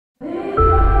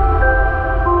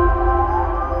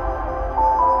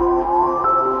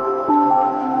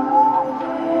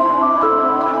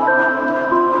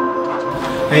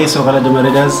Hey Soccer Laduma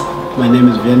readers, my name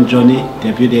is Vuyani Joni,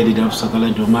 Deputy Editor of Soccer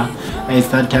Laduma. It's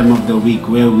that time of the week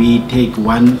where we take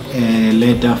one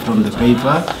letter from the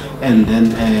paper and then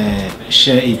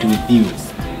share it with you.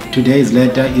 Today's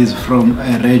letter is from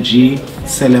Reggie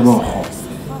Seleboho,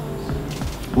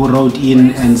 who wrote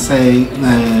in and saying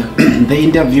the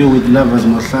interview with Lovers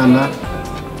Mohlala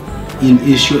in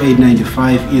issue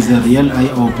 895 is a real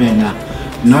eye-opener,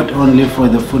 not only for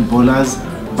the footballers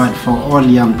but for all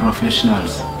young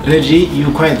professionals. Reggie,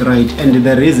 you're quite right, and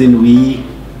the reason we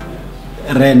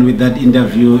ran with that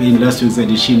interview in last week's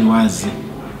edition was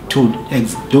to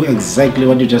do exactly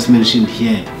what you just mentioned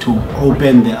here, to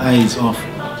open the eyes of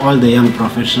all the young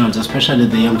professionals, especially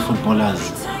the young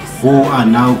footballers who are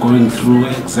now going through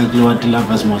exactly what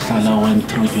Lovers Mohlala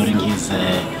went through during his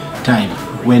time.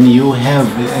 When you have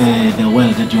the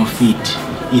world at your feet,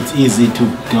 it's easy to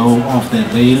go off the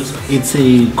rails. It's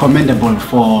commendable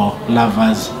for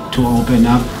Lovers to open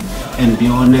up and be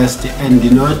honest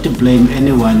and not blame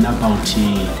anyone about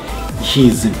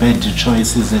his bad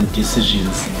choices and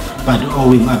decisions, but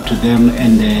owing up to them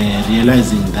and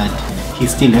realizing that he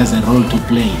still has a role to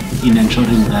play in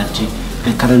ensuring that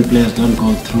the current players don't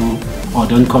go through or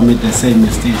don't commit the same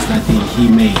mistakes that he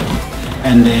made.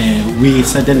 And we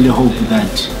certainly hope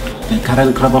that the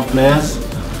current crop of players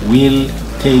will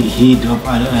take heed of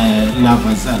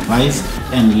Lovers' advice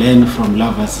and learn from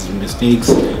Lovers' mistakes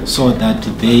so that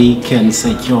they can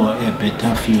secure a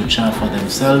better future for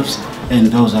themselves and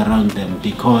those around them,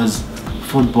 because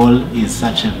football is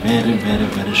such a very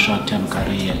short-term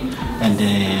career, and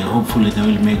hopefully they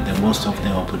will make the most of the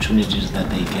opportunities that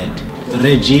they get.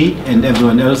 Reggie and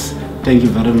everyone else, thank you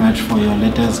very much for your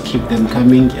letters. Keep them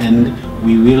coming, and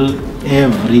we will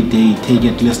every day take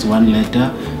at least one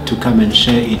letter to come and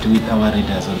share it with our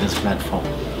readers on this platform.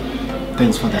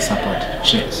 Thanks for the support.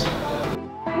 Cheers.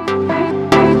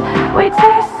 We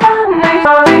taste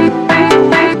sunny.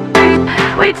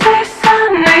 We taste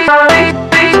sunny.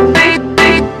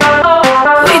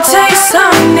 We taste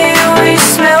sunny. We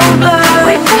smell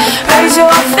blood. Raise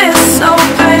your